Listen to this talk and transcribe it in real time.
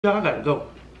Y'all gotta go.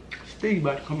 Steve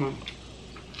about to come on.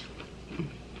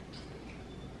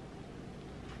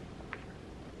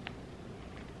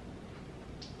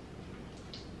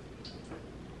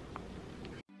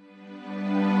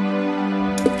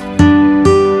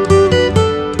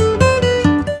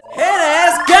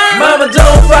 Mama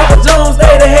Jones, Papa Jones,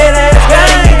 they the head ass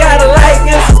gang. Gotta like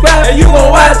and subscribe, and you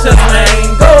gon' watch us,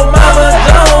 man. Go Mama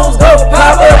Jones, go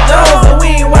Papa Jones, and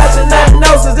we ain't watching nothing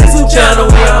else, cause this who channel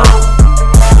we on.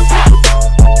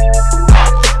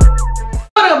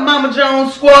 What up, Mama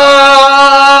Jones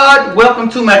squad? Welcome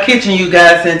to my kitchen, you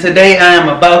guys, and today I am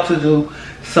about to do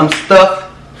some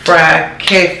stuffed fried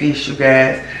catfish, you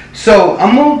guys. So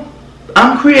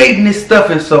I'm creating this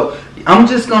stuffing, so I'm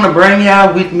just gonna bring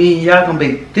y'all with me. Y'all gonna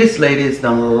be, this lady is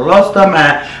done lost her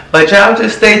mind, but y'all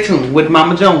just stay tuned with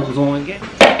Mama Jones on again.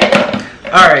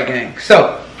 Alright, gang,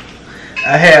 so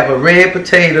I have a red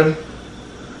potato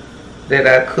that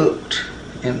I cooked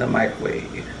in the microwave.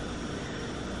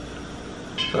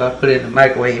 So I put it in the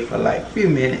microwave for like a few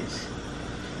minutes.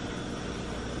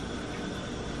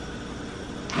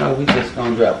 Oh, we just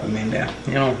gonna drop them in there.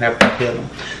 You don't have to peel them.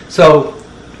 So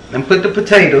then put the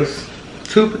potatoes,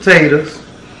 2 potatoes,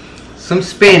 some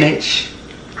spinach,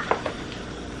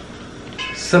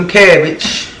 some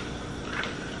cabbage,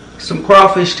 some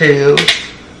crawfish tails,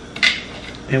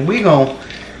 and we gonna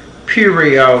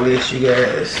puree all this, you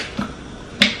guys.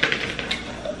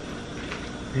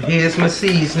 And here's my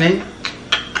seasoning.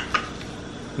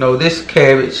 No, this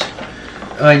cabbage,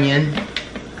 onion,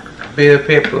 bell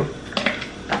pepper,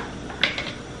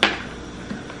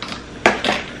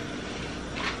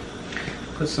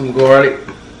 put some garlic.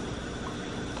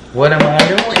 What am I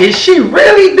doing? Is she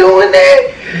really doing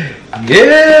that?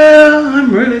 Yeah,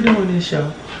 I'm really doing this,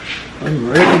 y'all. I'm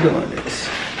really doing this.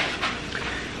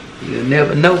 You'll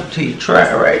never know till you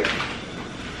try it, right?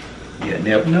 You'll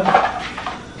never know.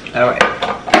 Alright.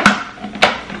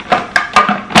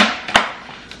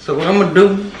 So what I'm gonna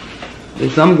do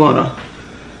is I'm gonna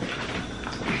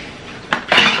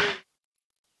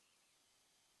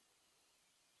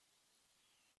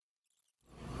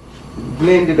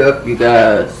blend it up, you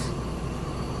guys.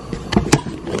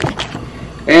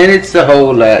 And it's a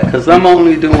whole lot because I'm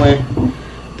only doing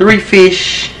 3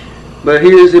 fish, but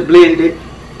here's it blended.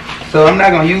 So I'm not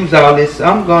gonna use all this.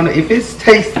 I'm gonna, if it's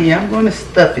tasty, I'm gonna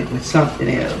stuff it with something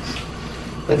else,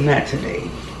 but not today.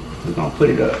 We're gonna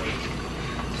put it up.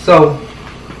 So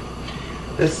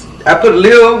I put a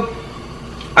little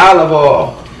olive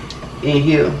oil in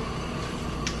here.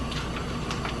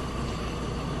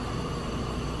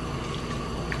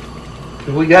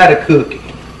 We gotta cook it.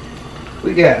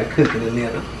 We gotta cook it a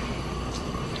little.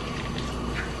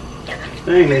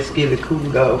 Dang, let's get it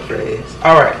cooled off fast.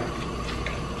 Alright.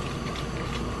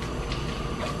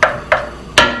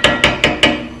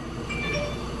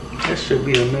 That should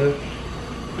be enough.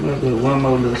 I'm gonna do one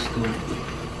more little scoop.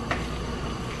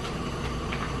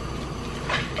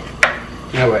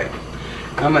 Alright.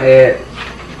 I'm gonna add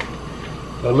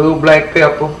a little black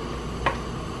pepper.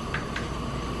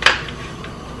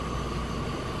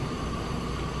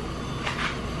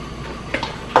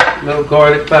 Little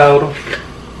garlic powder,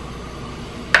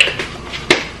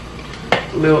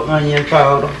 little onion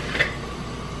powder,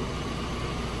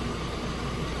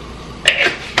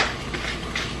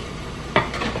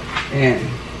 and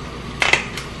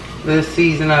little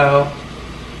seasoning oil,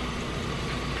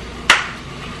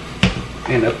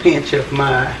 and a pinch of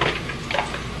my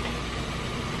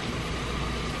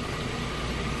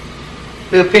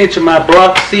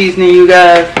broth seasoning, you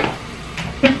guys.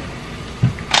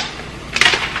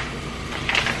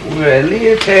 We're a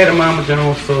little tad of Mama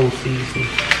Jones soul seasoning.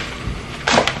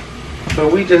 So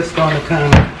we just gonna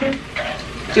kind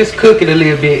of just cook it a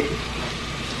little bit.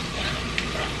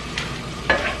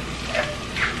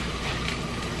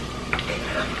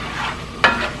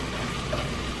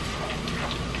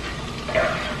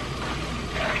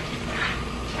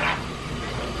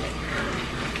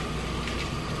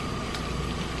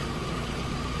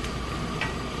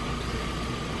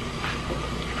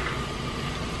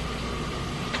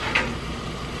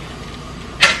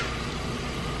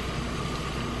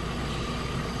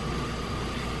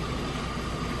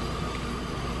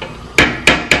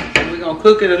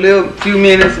 Cook it a few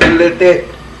minutes and let that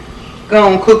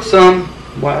go and cook some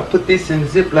while I put this in a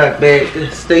Ziploc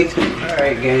bag. Stay tuned.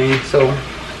 Alright, gang, so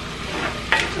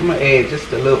I'm gonna add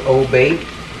just a little Old Bay.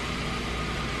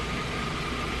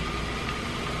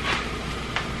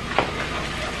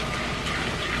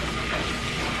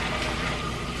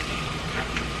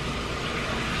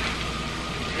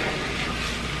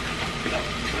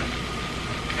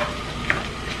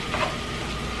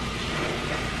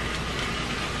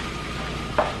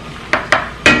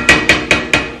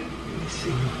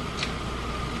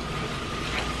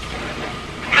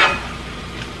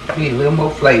 need a little more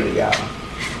flavor, y'all.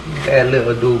 Add a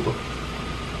little adobo.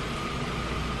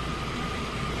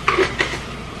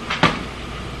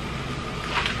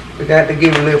 We got to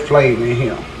give a little flavor in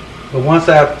here. But once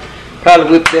I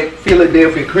probably whip that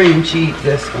Philadelphia cream cheese,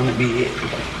 that's gonna be it.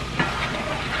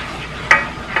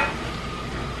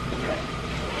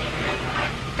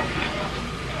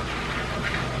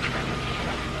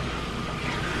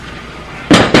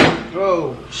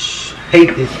 Oh,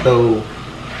 hate this stove.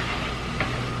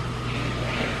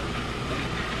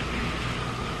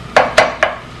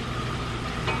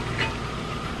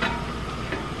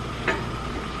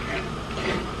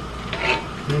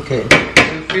 Okay,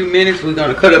 in a few minutes we're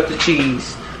gonna cut up the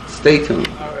cheese. Stay tuned.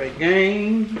 Alright,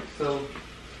 gang. So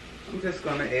I'm just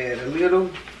gonna add a little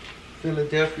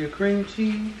Philadelphia cream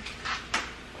cheese.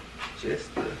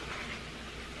 Just to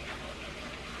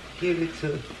give it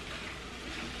to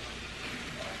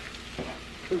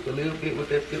cook a little bit with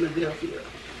that Philadelphia.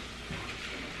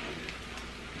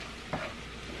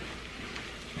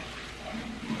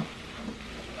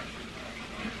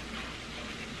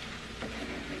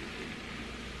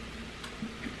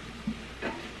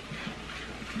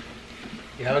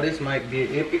 Y'all, this might be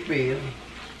an epic meal.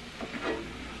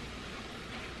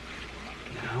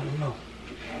 I don't know.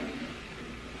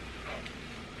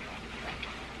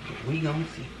 But we gonna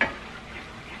see.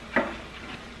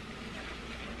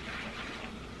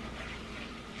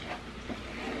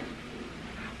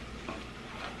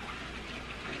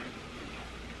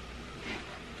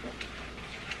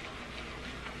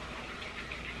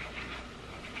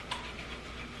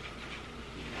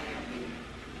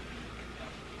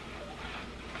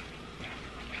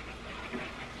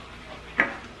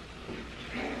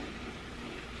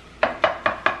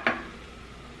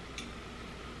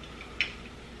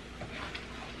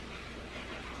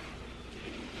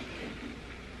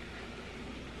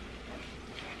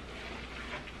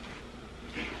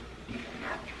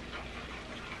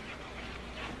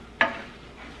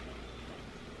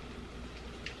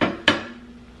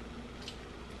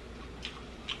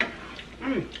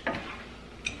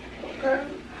 Okay.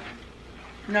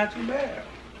 Not too bad.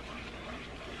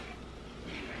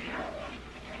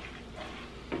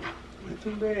 Not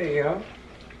too bad, y'all.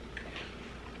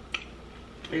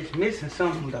 It's missing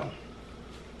something though.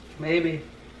 Maybe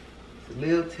it's a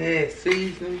little tad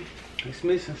seasoning. It's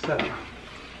missing something.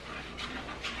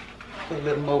 Put a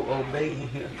little more Old Bay in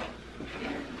here.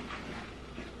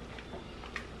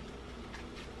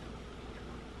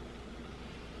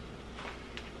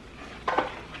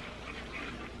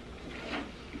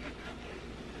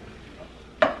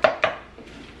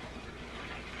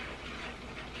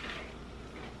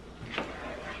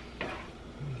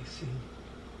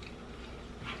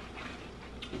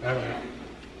 Alright.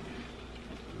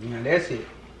 Now that's it.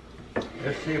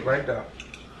 That's it right there.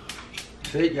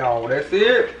 That's it, y'all. That's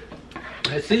it.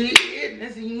 That's it.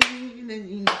 That's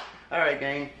it. Alright,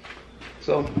 gang.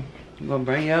 So, I'm gonna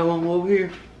bring y'all on over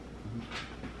here.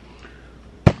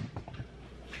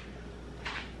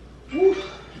 Woo.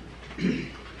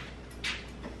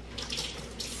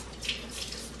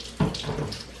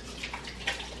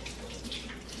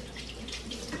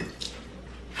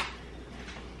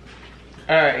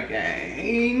 Alright,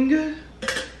 gang.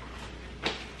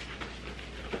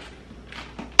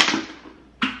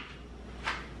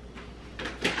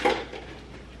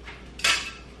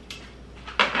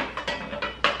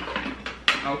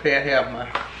 Okay, I have my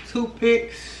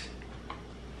toothpicks,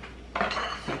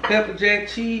 some pepper jack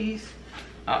cheese.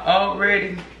 I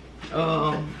already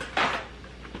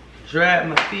dried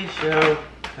my fish out.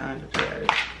 Kind of dried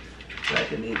it.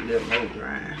 Like I need a little more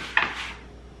drying.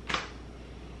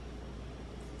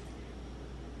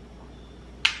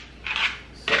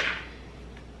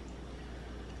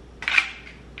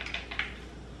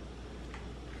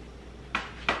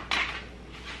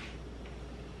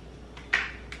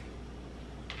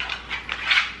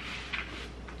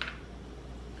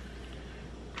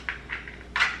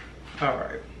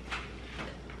 Alright,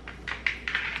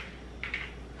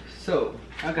 so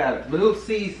I got a little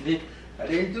seasoning. I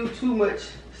didn't do too much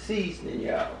seasoning,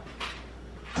 y'all.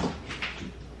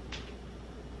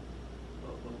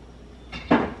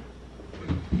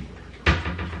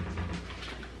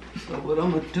 So what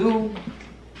I'm gonna do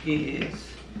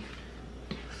is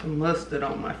some mustard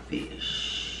on my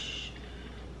fish.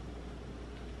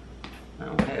 I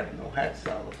don't have no hot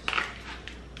sauce.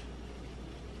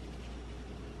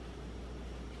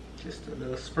 Just a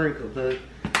little sprinkle.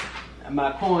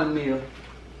 My cornmeal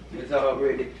is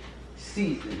already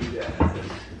seasoned, you guys.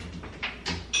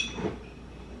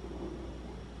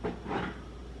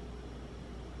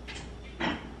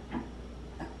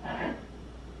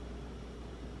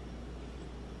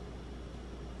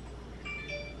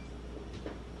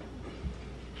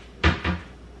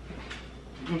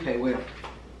 Okay, well,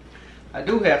 I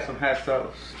do have some hot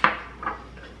sauce.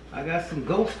 I got some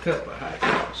ghost pepper hot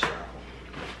sauce,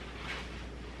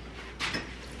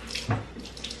 y'all.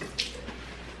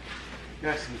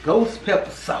 Got some ghost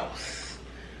pepper sauce.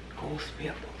 Ghost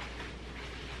pepper.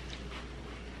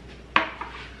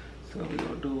 So we're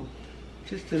gonna do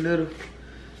just a little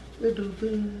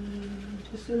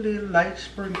just a little light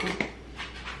sprinkle.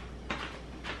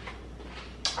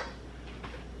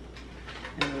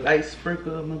 And a light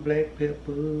sprinkle of my black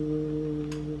pepper.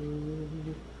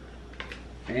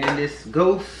 And this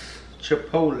ghost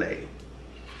chipotle.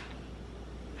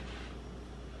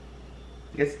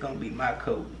 It's gonna be my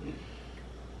coating.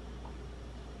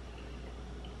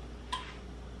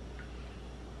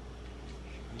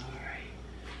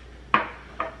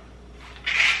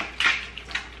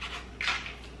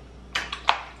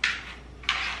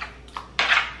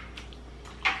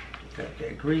 Got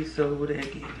that grease over there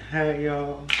getting hot,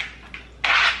 y'all.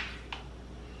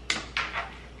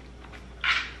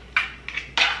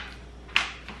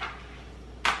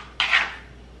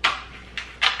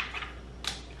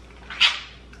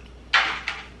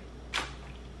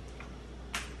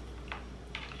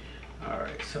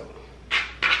 Alright, so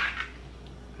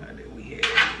how did we have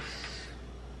this?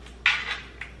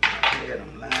 I had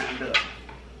them lined up.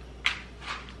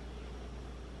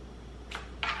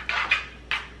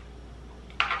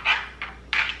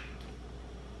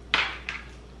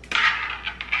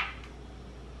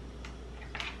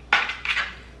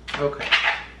 Okay,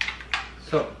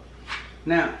 so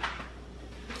now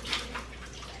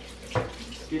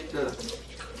get the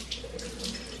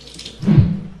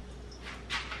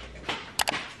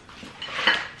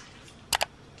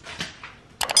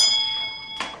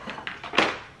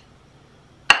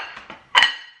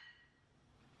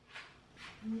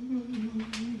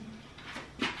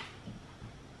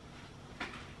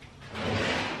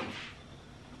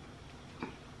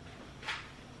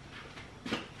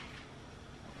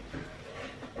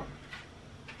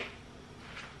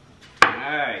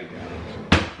Alright, guys.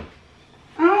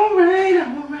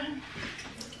 Alright.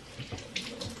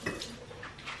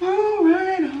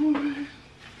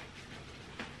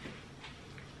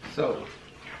 So,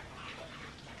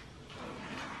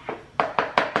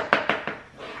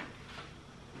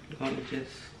 I'm gonna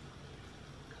just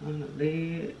kind of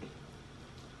lay it.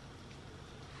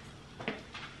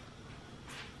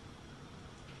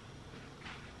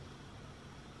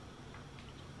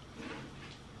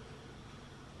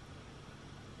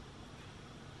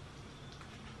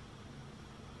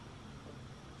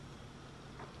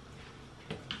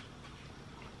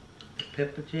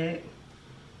 Pepper jack.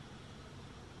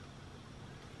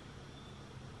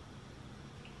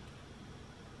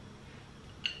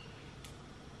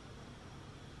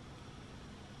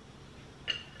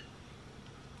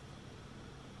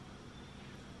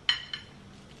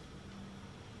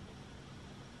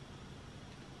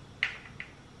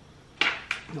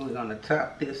 And we're gonna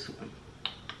top this one.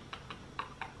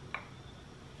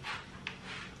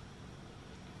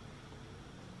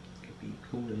 Could be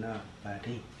cool enough by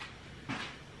then.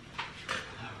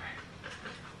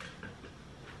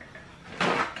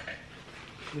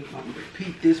 We're gonna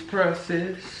repeat this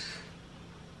process.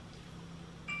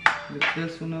 Flip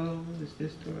this one over. Is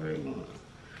this the right one?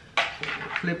 So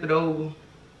we'll flip it over.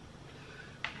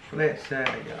 Flat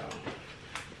side, y'all.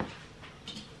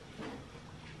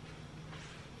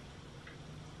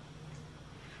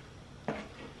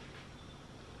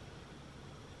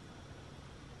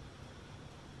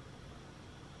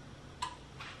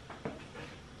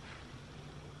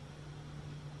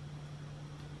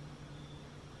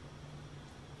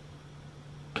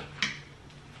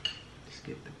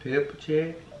 Get the pepper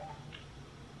jack.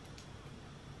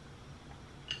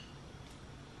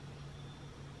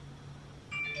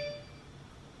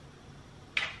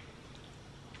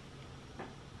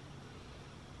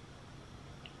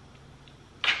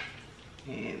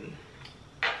 And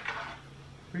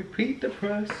repeat the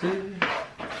process.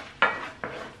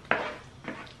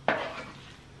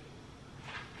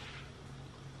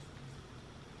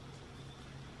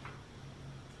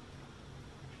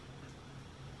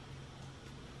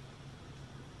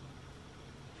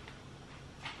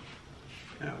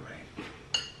 All right.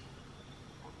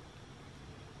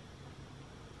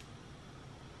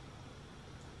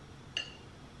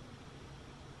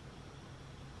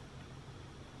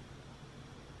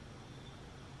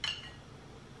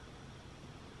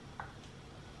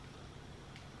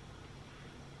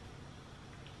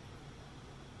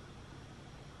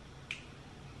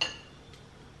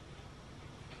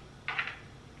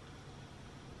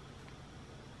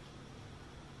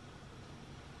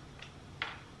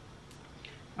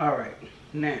 All right,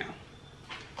 now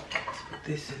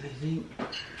this in the zinc.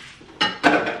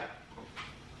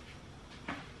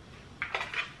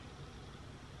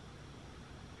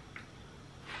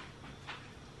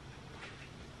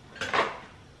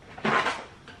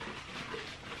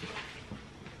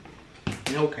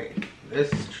 Okay,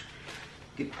 let's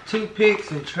get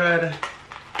toothpicks and try to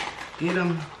get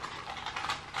them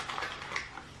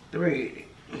threaded.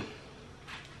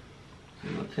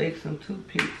 I'm gonna take some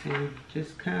toothpicks and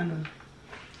just kind of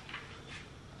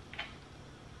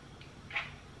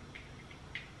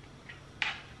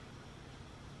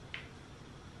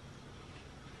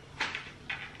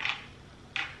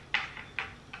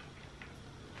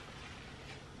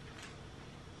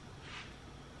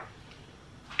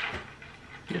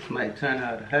this might turn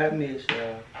out a hot mess,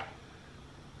 y'all.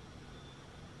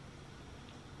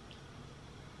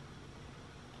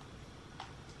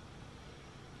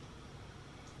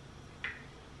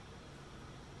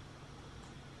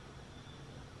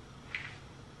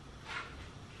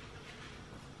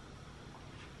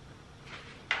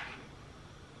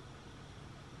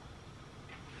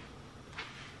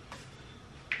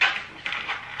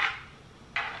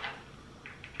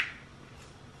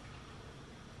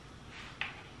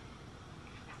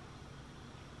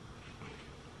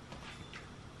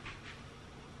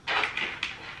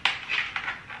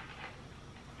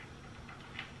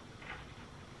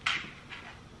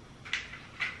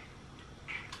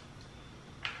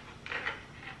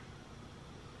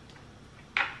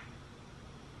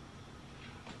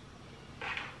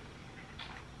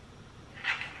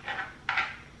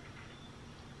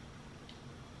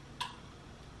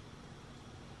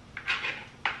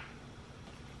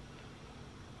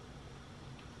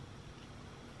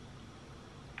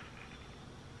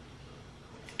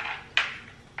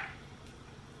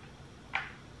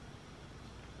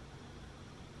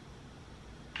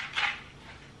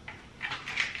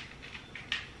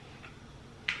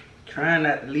 Trying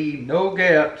not to leave no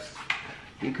gaps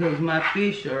because my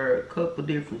fish are a couple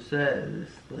different sizes,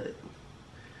 but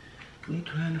we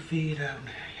trying to figure it out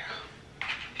now, y'all.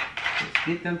 Let's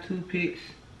get them toothpicks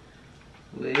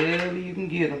wherever you can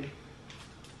get them,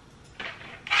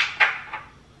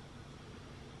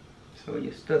 so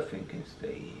your stuffing can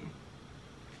stay in.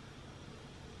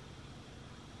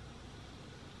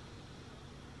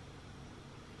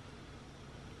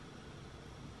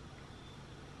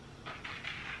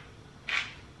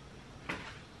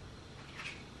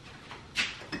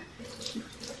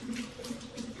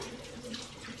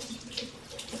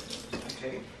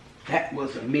 That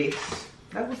was a mess.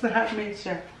 That was a hot mess,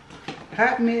 y'all.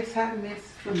 Hot mess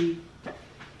for me.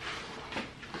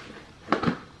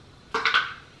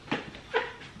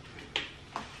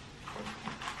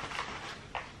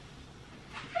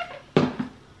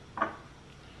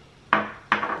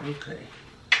 Okay.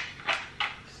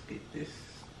 Let's get this.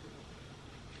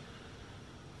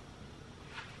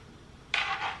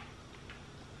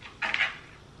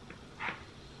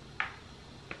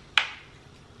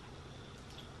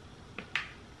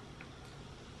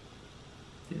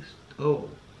 Oh,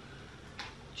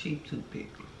 cheap toothpick.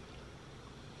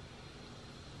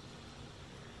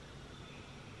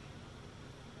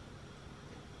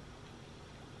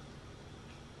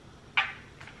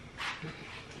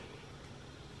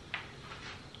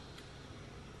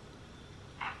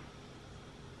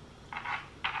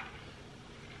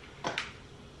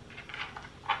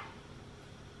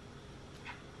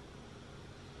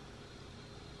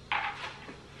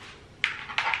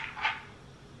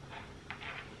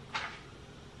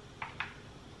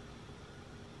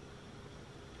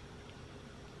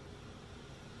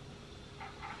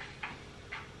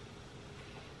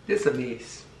 This a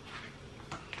mess.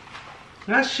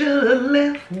 I should have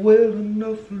left well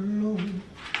enough alone.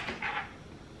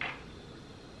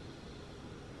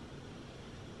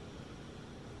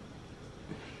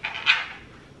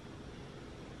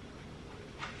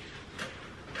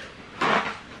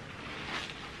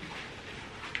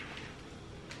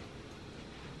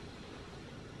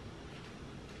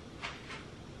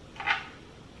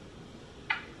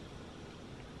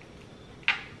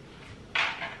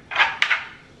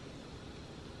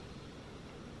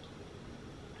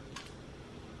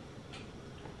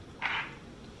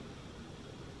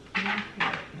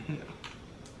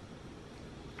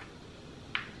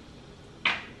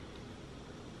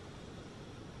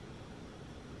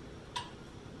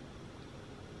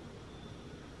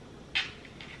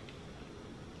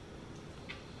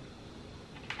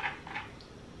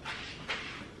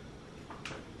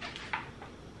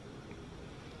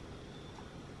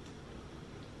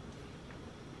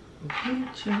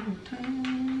 Get your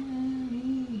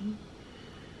time.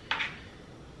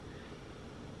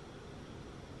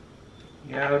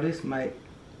 Y'all this might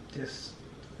just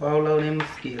fall out in my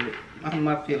skillet.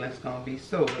 My feelings gonna be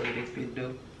so hurt if it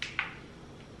do.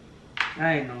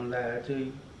 I ain't gonna lie to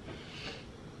you.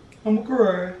 I'ma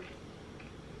cry.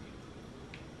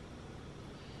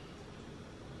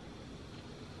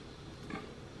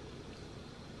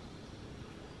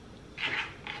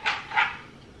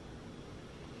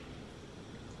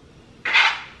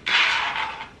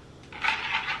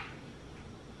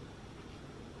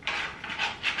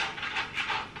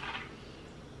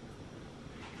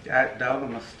 Got dog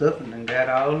on my stuffing and got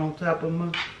all on top of my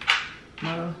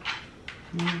oh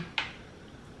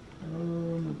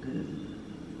my god.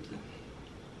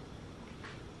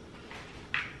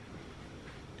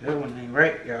 That one ain't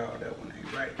right, y'all. That one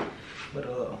ain't right. But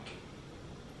one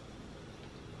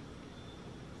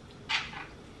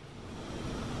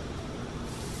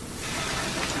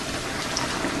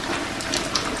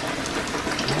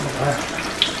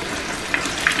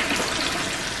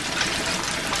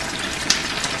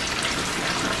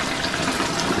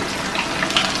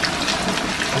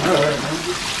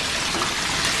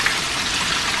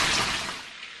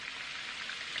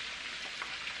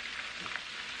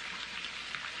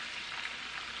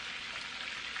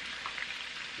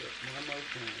more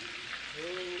time.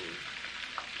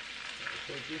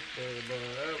 Take this bad boy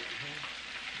out.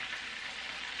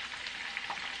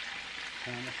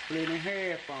 Kind of split in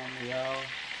half on me, y'all.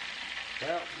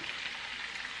 That one.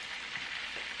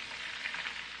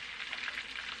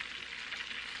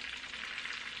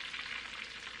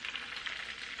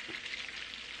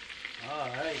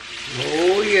 Alright.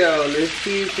 Oh yeah, let's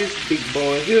see if this big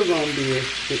boy here gonna be a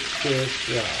success,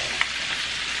 y'all.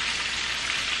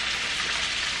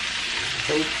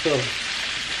 Hope so.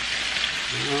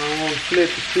 I don't want to flip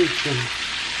it too soon.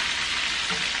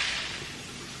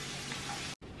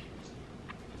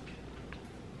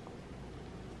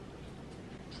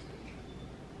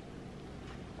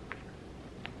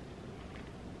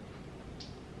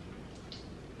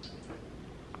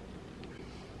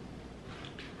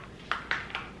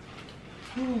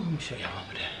 Let me show y'all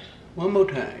one more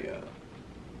time, y'all.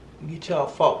 Get y'all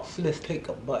folks. Let's take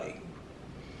a bite.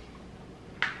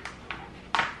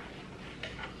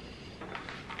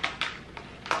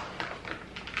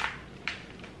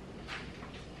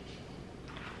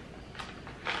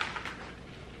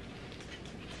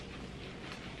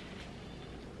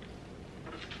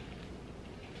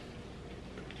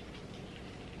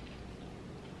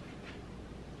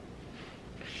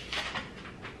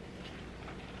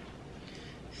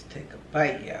 Take a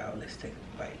bite, y'all. Let's take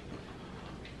a bite.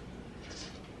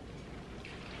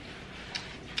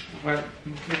 Alright,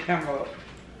 get the camera up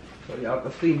so y'all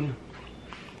can see me.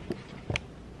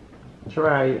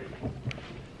 Try it.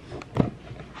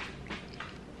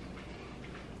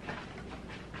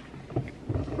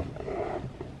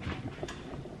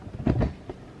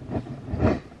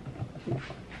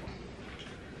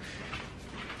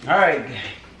 Alright,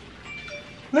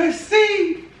 let's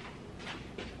see.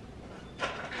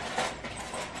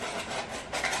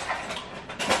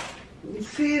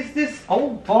 See, is this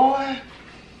old boy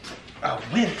a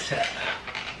winter?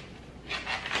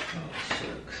 Oh,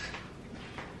 shucks.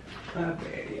 My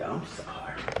bad, y'all. I'm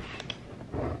sorry.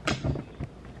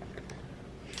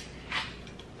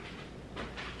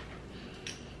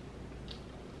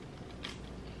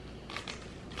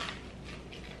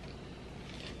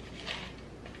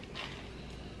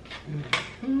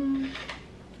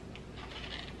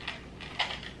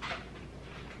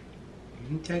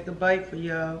 Let me take a bite for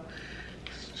y'all.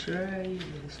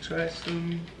 Let's try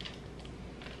some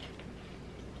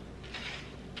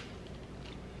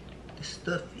the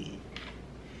stuffy.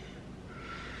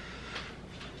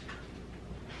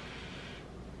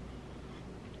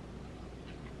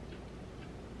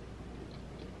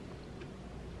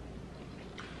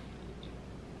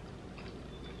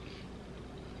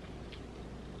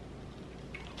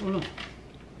 Hold on.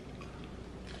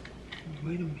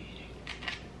 Wait a minute.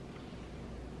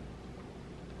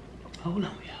 Hold on,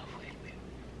 y'all. Wait a minute.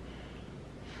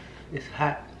 It's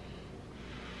hot.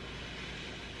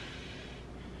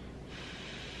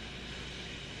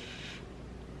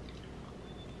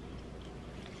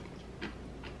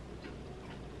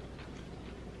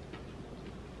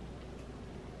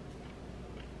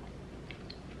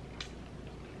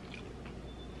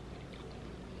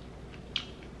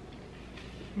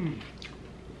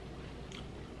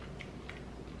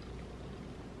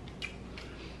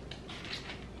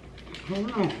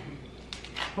 Hold on.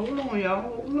 Hold on, y'all.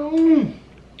 Hold on.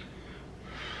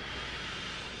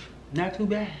 Not too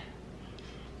bad.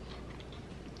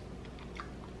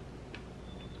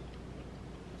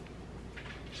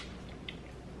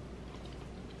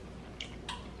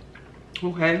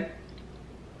 Okay.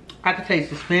 I can taste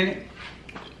the spinach.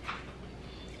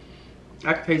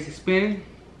 I can taste the spinach.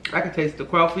 I can taste the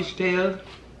crawfish tails.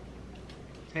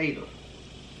 Potato.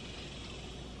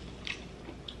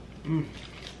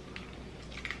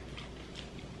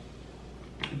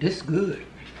 This is good.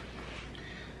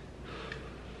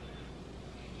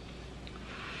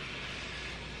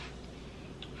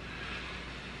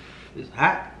 It's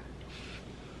hot.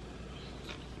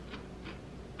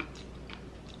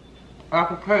 I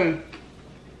can taste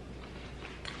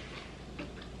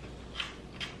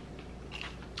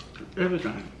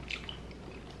everything.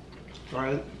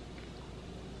 Right?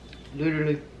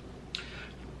 Literally.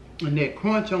 And that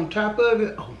crunch on top of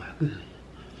it, oh my goodness.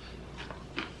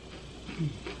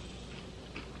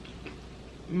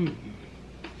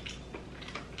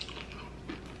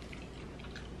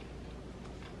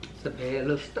 It's a bad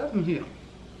little stuff in here.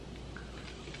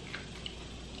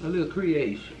 A little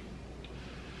creation.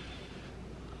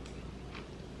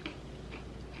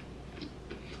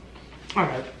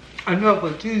 Alright, enough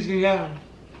of teasing y'all.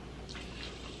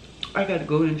 I gotta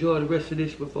go enjoy the rest of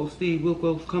this before Steve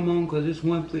Wilkos come on, because it's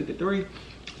 1:53.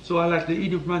 So I like to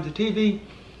eat in front of the TV.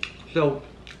 So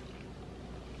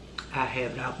I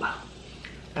have it out about.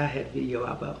 I had a video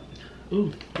about.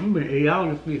 Ooh, I'm gonna eat all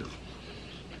this video.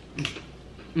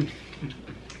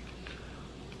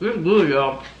 It's good,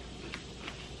 y'all.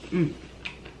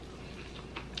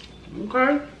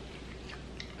 Okay.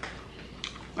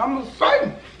 I'm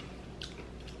excited.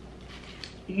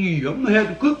 Yeah, I'm gonna have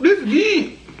to cook this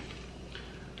again.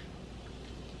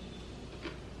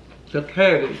 The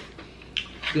carrots,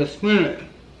 the spinach,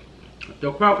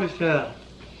 the crawfish shell,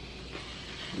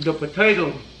 the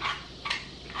potato,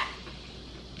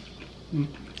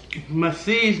 my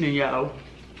seasoning, y'all.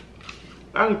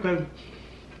 I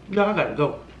gotta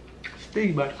go.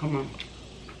 Steve about to come on.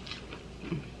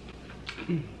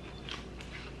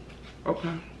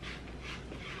 Okay.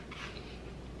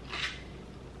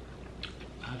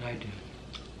 I like that.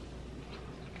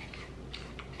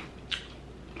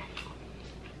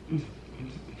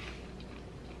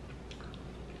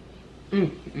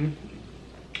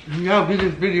 Y'all give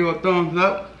this video a thumbs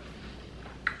up.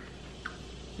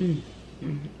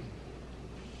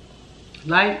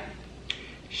 Like,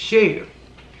 share,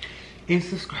 and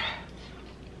subscribe.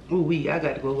 Ooh wee, I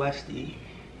gotta go watch Steve.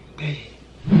 Hey,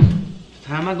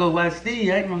 time I go watch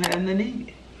Steve, I ain't gonna have nothing to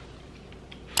eat.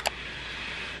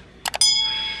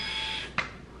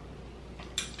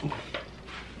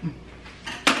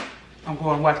 I'm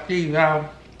going to watch Steve, y'all.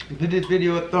 Give this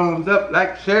video a thumbs up,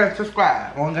 like, share, and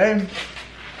subscribe. On game.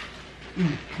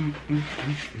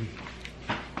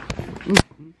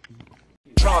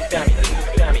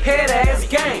 Head ass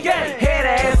gang, head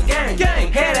ass gang,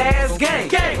 head ass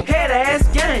gang, head ass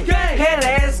gang, head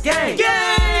ass gang,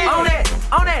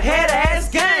 on that head ass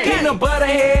gang. Peanut butter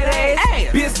head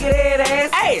ass, biscuit head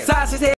ass, sausage head.